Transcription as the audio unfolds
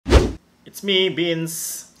It's me,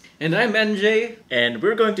 Beans. And I'm NJ. And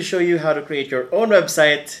we're going to show you how to create your own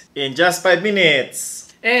website in just 5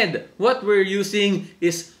 minutes. And what we're using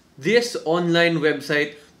is this online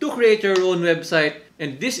website to create your own website.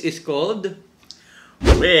 And this is called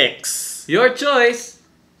Wix. Your Choice.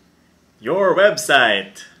 Your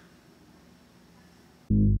website.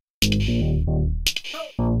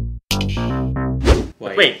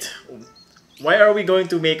 Wait, why are we going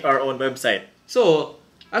to make our own website? So,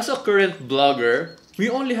 as a current blogger, we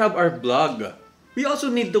only have our blog. We also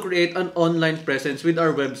need to create an online presence with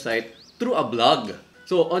our website through a blog.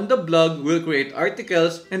 So on the blog, we'll create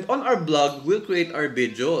articles, and on our blog, we'll create our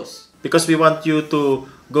videos. Because we want you to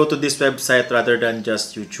go to this website rather than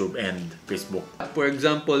just YouTube and Facebook. For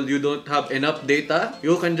example, you don't have enough data,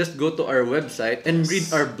 you can just go to our website and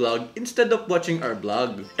read our blog instead of watching our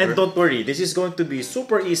blog. And don't worry, this is going to be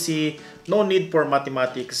super easy. No need for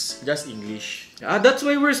mathematics, just English. That's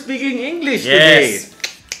why we're speaking English Yes.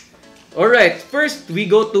 today. Alright, first we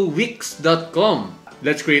go to Wix.com.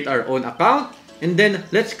 Let's create our own account and then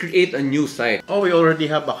let's create a new site. Oh, we already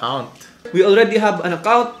have account. We already have an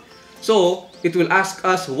account, so it will ask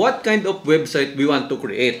us what kind of website we want to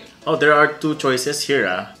create. Oh, there are two choices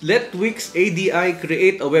here. Let Wix ADI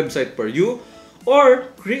create a website for you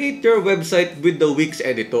or create your website with the Wix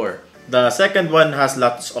editor. The second one has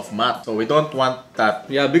lots of math, so we don't want that.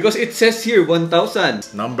 Yeah, because it says here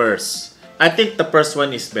 1,000. Numbers. I think the first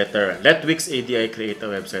one is better. Let Wix ADI create a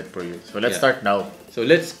website for you. So let's start now. So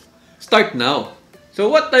let's start now. So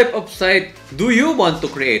what type of site do you want to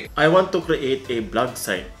create? I want to create a blog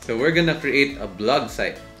site. So we're gonna create a blog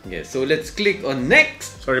site. Yes, so let's click on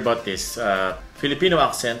next. Sorry about this Filipino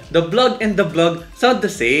accent. The blog and the blog sound the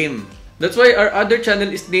same. That's why our other channel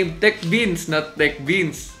is named Tech Beans, not Tech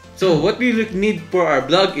Beans. So what we need for our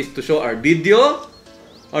blog is to show our video,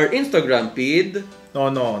 our Instagram feed.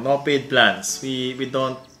 No paid plans. We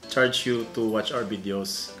don't charge you to watch our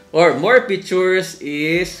videos. Or more pictures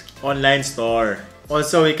is... Online store.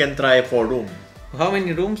 Also, we can try forum. How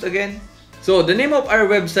many rooms again? So, the name of our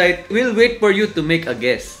website, we'll wait for you to make a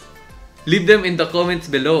guess. Leave them in the comments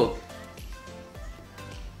below.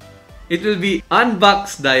 It will be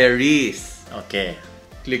Unbox Diaries. Okay.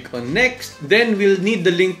 Click on next. Then we'll need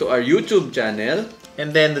the link to our YouTube channel.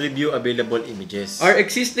 And then review available images. Our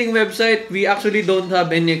existing website, we actually don't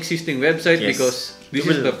have any existing website because this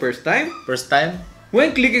is the first time. First time?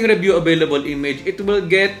 When clicking review available image, it will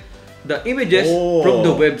get the images from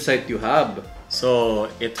the website you have. So,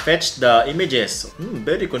 it fetched the images.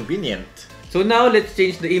 Very convenient. So now, let's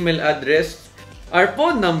change the email address. Our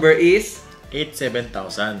phone number is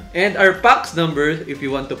 87,000. And our PAX number, if you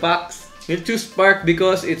want to PAX, we'll choose Spark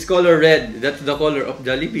because it's color red. That's the color of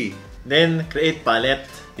Jollibee. Then, create palette.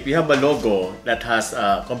 If you have a logo that has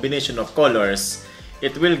a combination of colors,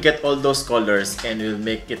 it will get all those colors and will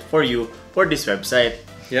make it for you for this website.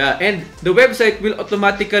 Yeah, and the website will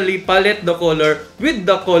automatically palette the color with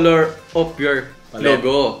the color of your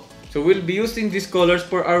logo. So we'll be using these colors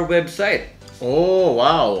for our website. Oh,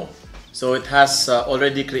 wow. So it has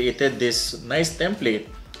already created this nice template.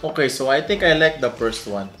 Okay, so I think I like the first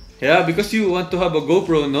one. Yeah, because you want to have a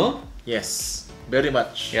GoPro, no? Yes, very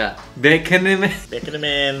much. Yeah.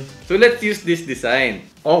 Bekenemen. So let's use this design.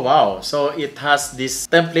 Oh, wow. So it has these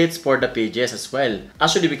templates for the pages as well.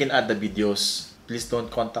 Actually, we can add the videos. Please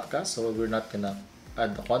don't contact us, so we're not gonna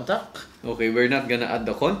add the contact. Okay, we're not gonna add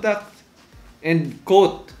the contact. And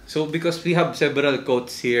quote. So because we have several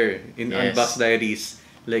quotes here in Unbox Diaries,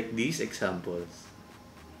 like these examples.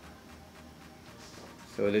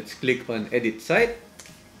 So let's click on edit site.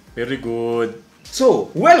 Very good.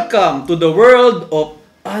 So, welcome to the world of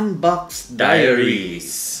Unbox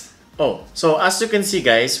Diaries. Oh, so as you can see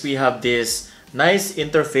guys, we have this nice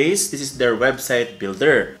interface. This is their website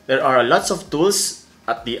builder. There are lots of tools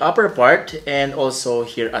at the upper part and also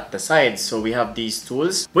here at the side. So we have these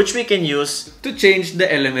tools which we can use to change the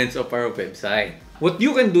elements of our website. What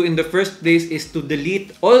you can do in the first place is to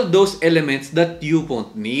delete all those elements that you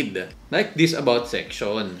won't need. Like this about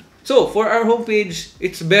section. So for our homepage,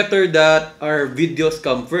 it's better that our videos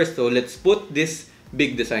come first. So let's put this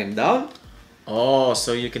big design down. Oh,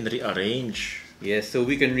 so you can rearrange. Yes, so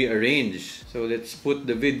we can rearrange. So let's put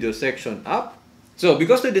the video section up. So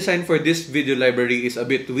because the design for this video library is a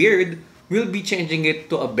bit weird, we'll be changing it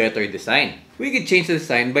to a better design. We can change the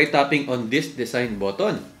design by tapping on this design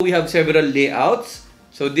button. We have several layouts.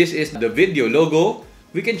 So this is the video logo.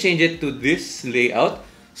 We can change it to this layout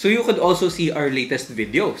so you could also see our latest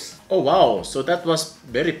videos. Oh wow, so that was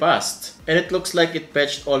very fast. And it looks like it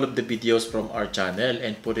fetched all of the videos from our channel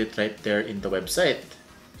and put it right there in the website.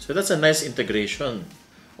 So that's a nice integration.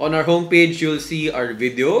 On our homepage, you'll see our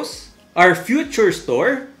videos. our future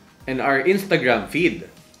store, and our Instagram feed.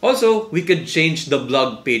 Also, we could change the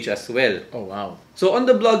blog page as well. Oh wow. So on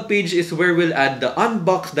the blog page is where we'll add the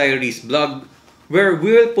Unbox Diaries blog, where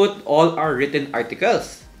we'll put all our written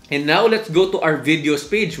articles. And now let's go to our videos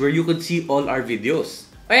page where you can see all our videos.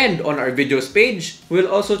 And on our videos page, we'll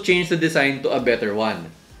also change the design to a better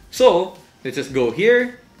one. So let's just go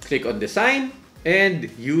here, click on design, and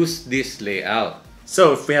use this layout.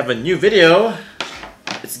 So if we have a new video,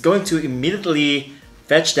 it's going to immediately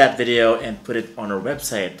fetch that video and put it on our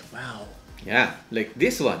website. Wow. Yeah, like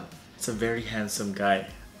this one. It's a very handsome guy.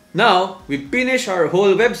 Now, we finish our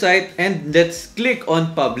whole website and let's click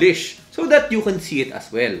on publish so that you can see it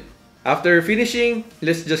as well. After finishing,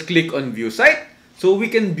 let's just click on view site so we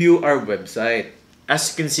can view our website.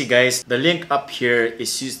 As you can see guys, the link up here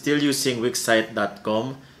is still using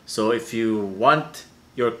wixsite.com. So if you want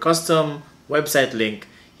your custom website link,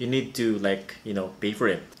 you need to pay for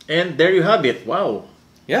it. And there you have it. Wow.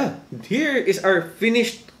 Yeah, here is our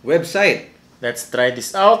finished website. Let's try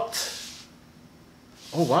this out.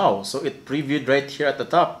 Oh wow, so it previewed right here at the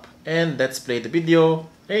top. And let's play the video.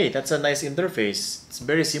 Hey, that's a nice interface. It's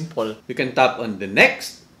very simple. We can tap on the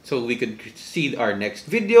next so we could see our next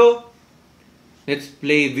video. Let's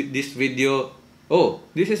play this video. Oh,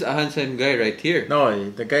 this is a handsome guy right here. No,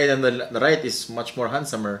 the guy on the right is much more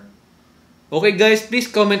handsomer. Okay guys,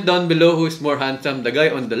 please comment down below who is more handsome, the guy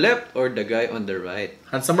on the left or the guy on the right.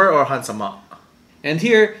 Handsomer or handsoma? And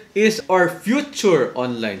here is our future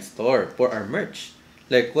online store for our merch.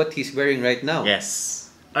 Like what he's wearing right now.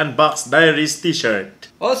 Yes. Unbox Diaries t-shirt.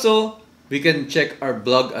 Also, we can check our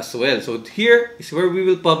blog as well. So here is where we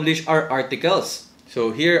will publish our articles.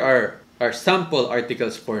 So here are our sample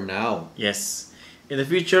articles for now. Yes. In the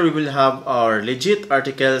future, we will have our legit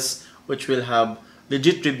articles, which will have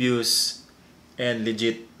legit reviews and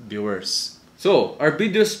legit viewers. So, our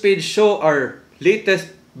videos page show our latest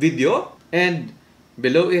video and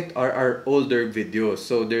below it are our older videos.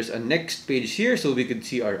 So, there's a next page here so we can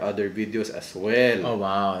see our other videos as well. Oh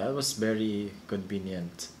wow, that was very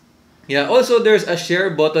convenient. Yeah, also there's a share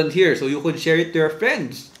button here so you could share it to your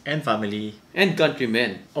friends And family. and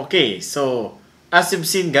countrymen. Okay, so as you've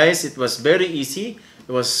seen guys, it was very easy.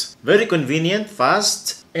 It was very convenient,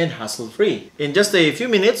 fast, and hassle-free. In just a few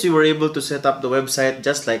minutes, we were able to set up the website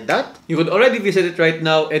just like that. You could already visit it right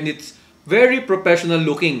now and it's very professional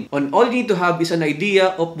looking. And all you need to have is an idea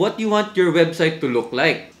of what you want your website to look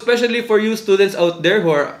like. Especially for you students out there who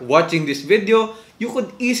are watching this video, you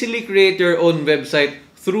could easily create your own website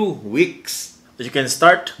through Wix. You can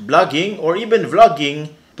start blogging or even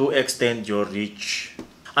vlogging to extend your reach.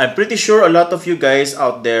 I'm pretty sure a lot of you guys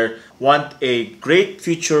out there want a great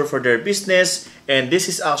future for their business, and this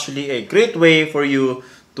is actually a great way for you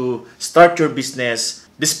to start your business,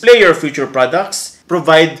 display your future products,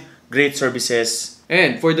 provide great services.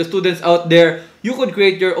 And for the students out there, you could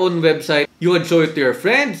create your own website. You could show it to your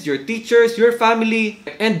friends, your teachers, your family,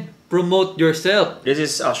 and promote yourself. This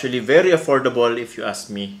is actually very affordable if you ask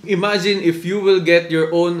me. Imagine if you will get your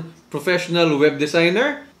own professional web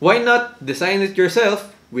designer. Why not design it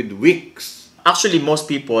yourself with Wix? Actually, most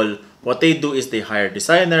people, what they do is they hire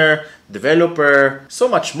designer, developer, so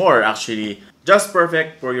much more actually. Just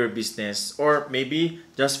perfect for your business or maybe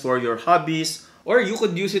just for your hobbies. Or you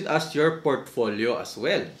could use it as your portfolio as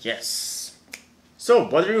well. Yes. So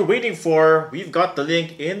what are you waiting for? We've got the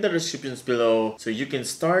link in the descriptions below so you can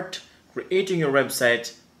start creating your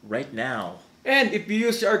website right now. And if you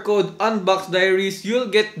use our code UNBOXDiaries, you'll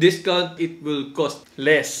get discount. It will cost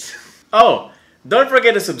less. Oh, don't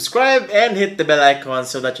forget to subscribe and hit the bell icon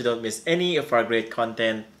so that you don't miss any of our great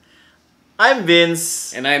content. I'm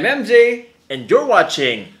Vince. And I'm MJ. And you're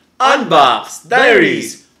watching Unbox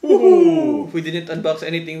Diaries. Woohoo! We didn't unbox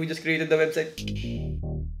anything, we just created the website.